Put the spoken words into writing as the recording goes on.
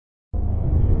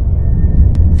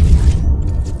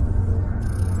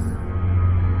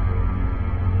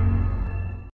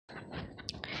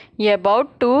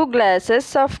About 2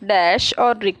 glasses of dash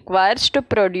are required to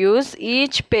produce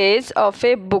each page of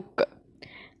a book.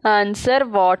 Answer: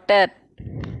 water.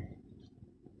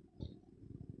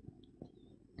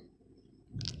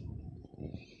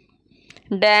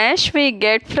 Dash we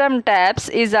get from taps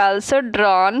is also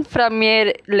drawn from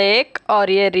a lake or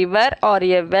a river or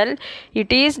a well.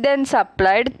 It is then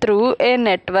supplied through a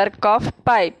network of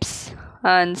pipes.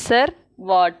 Answer: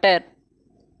 water.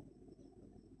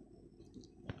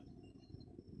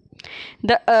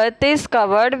 The earth is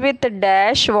covered with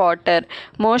dash water.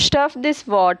 Most of this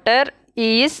water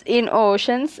is in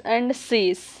oceans and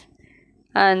seas.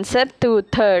 Answer: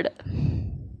 2/3.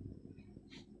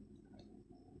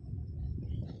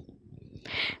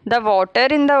 The water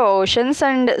in the oceans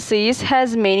and seas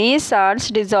has many salts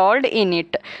dissolved in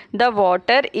it. The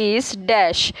water is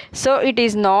dash, so it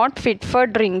is not fit for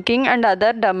drinking and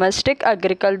other domestic,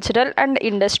 agricultural and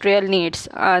industrial needs.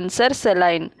 Answer: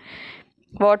 saline.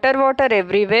 Water, water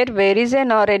everywhere, where is a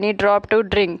nor any drop to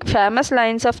drink? Famous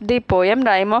lines of the poem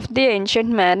Rime of the Ancient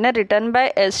Mariner, written by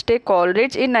S.T.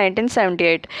 Coleridge in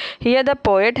 1978. Here the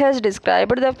poet has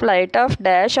described the flight of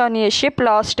dash on a ship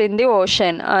lost in the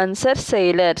ocean. Answer: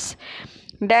 sailors.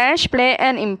 Dash play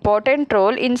an important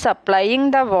role in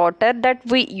supplying the water that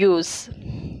we use.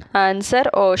 Answer: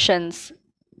 oceans.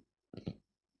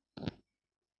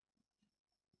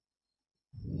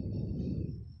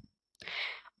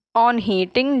 On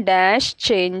heating, dash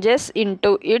changes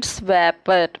into its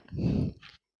vapor.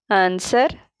 Answer: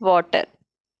 water.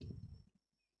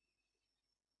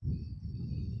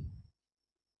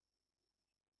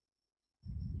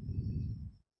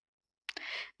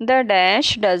 The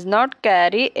dash does not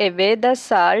carry away the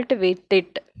salt with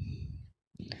it.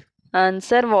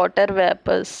 Answer: water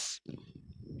vapors.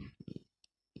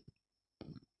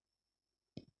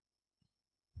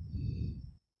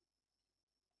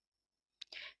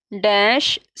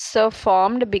 Dash so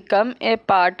formed become a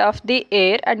part of the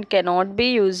air and cannot be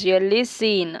usually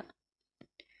seen.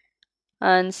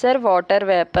 Answer: water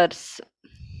vapors.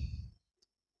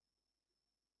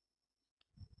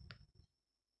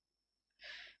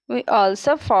 We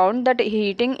also found that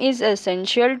heating is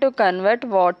essential to convert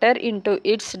water into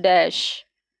its dash.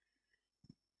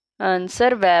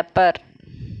 Answer: vapor.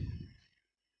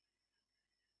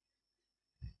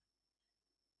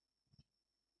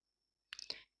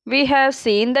 We have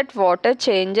seen that water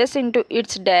changes into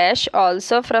its dash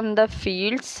also from the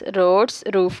fields, roads,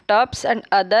 rooftops and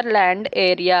other land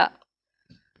area.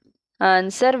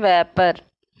 Answer: vapor.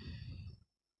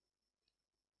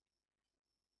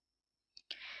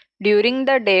 During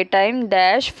the daytime,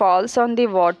 dash falls on the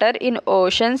water in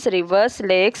oceans, rivers,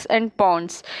 lakes and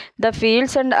ponds. The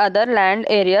fields and other land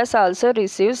areas also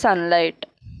receive sunlight.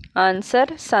 Answer: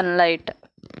 sunlight.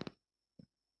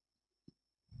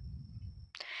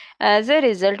 As a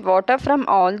result, water from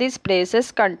all these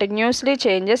places continuously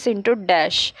changes into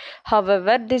dash.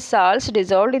 However, the salts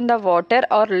dissolved in the water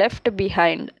are left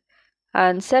behind.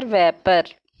 Answer: vapor.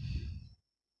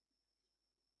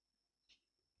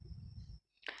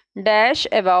 Dash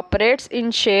evaporates in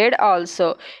shade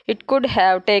also. It could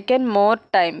have taken more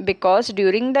time because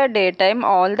during the daytime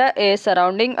all the air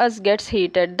surrounding us gets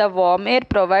heated. The warm air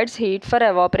provides heat for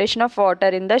evaporation of water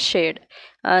in the shade.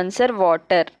 Answer: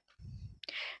 water.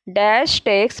 Dash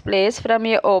takes place from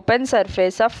a open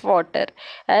surface of water.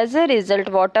 As a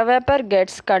result, water vapor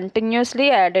gets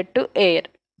continuously added to air.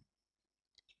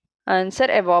 Answer: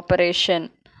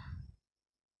 evaporation.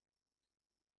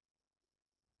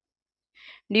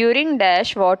 During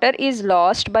dash, water is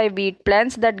lost by wheat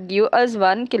plants that give us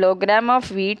 1 kilogram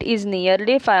of wheat is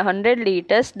nearly 500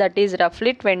 liters, that is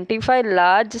roughly 25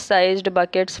 large-sized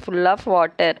buckets full of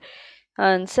water.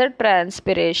 Answer: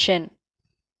 transpiration.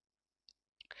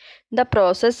 The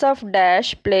process of dash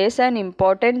plays an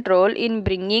important role in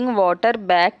bringing water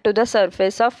back to the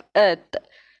surface of earth.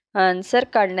 Answer: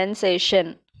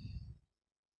 condensation.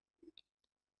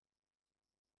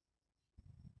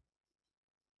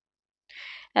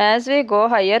 As we go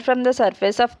higher from the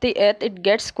surface of the earth, it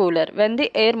gets cooler. When the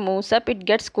air moves up, it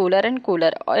gets cooler and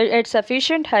cooler. At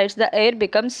sufficient heights, the air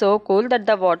becomes so cool that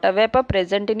the water vapor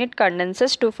present in it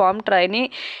condenses to form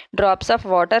tiny drops of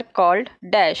water called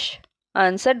dash.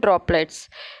 Answer: droplets.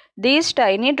 These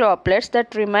tiny droplets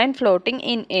that remain floating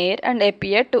in air and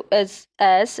appear to us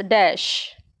as dash.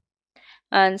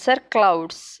 Answer: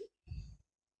 clouds.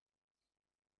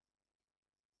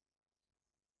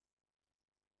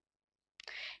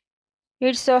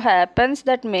 It so happens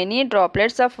that many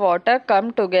droplets of water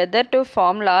come together to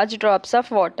form large drops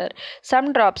of water.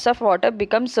 Some drops of water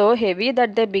become so heavy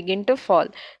that they begin to fall.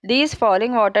 These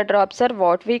falling water drops are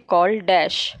what we call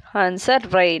dash. Answer: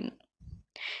 rain.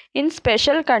 In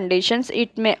special conditions,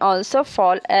 it may also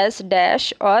fall as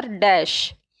dash or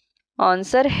dash.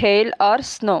 Answer: hail or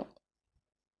snow.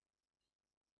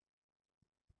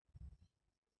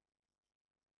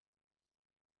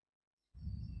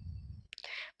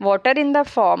 Water in the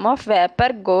form of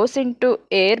vapor goes into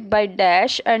air by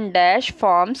dash and dash,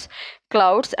 forms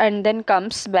clouds and then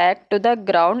comes back to the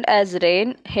ground as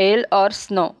rain, hail or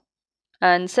snow.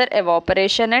 Answer: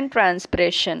 evaporation and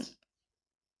transpiration.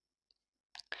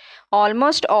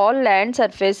 Almost all land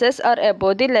surfaces are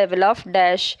above the level of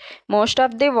dash. Most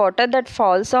of the water that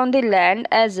falls on the land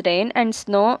as rain and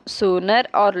snow sooner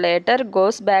or later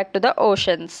goes back to the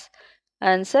oceans.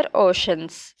 Answer: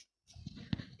 oceans.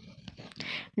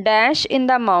 Dash in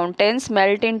the mountains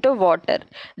melt into water.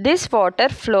 This water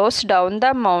flows down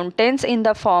the mountains in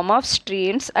the form of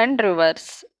streams and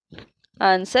rivers.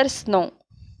 Answer: snow.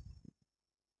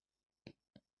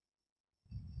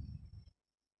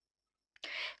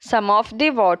 Some of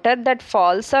the water that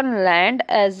falls on land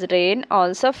as rain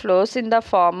also flows in the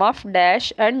form of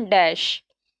dash and dash.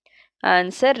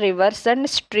 Answer: rivers and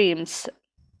streams.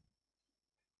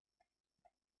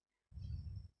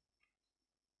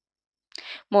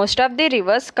 Most of the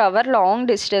rivers cover long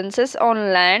distances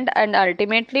on land and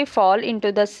ultimately fall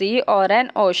into the sea or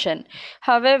an ocean.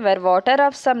 However, water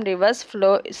of some rivers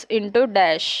flows into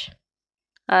dash.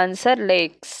 Answer: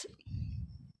 lakes.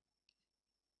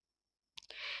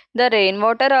 The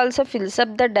rainwater also fills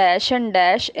up the dash and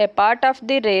dash. A part of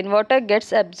the rainwater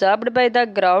gets absorbed by the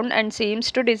ground and seems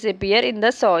to disappear in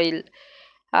the soil.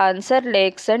 Answer: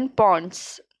 lakes and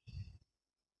ponds.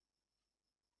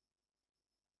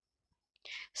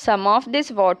 Some of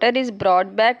this water is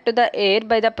brought back to the air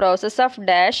by the process of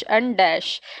dash and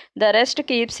dash. The rest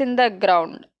keeps in the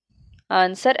ground.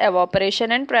 Answer: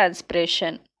 evaporation and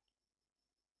transpiration.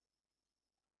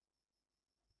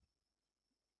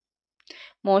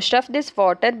 Most of this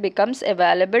water becomes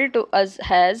available to us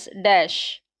as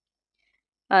dash.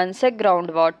 Answer: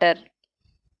 groundwater.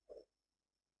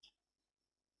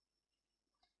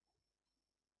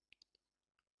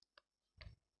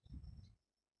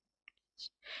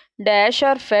 Dash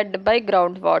are fed by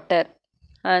groundwater.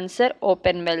 Answer: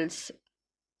 open wells.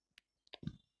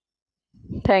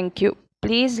 Thank you.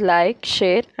 Please like,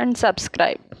 share and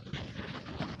subscribe.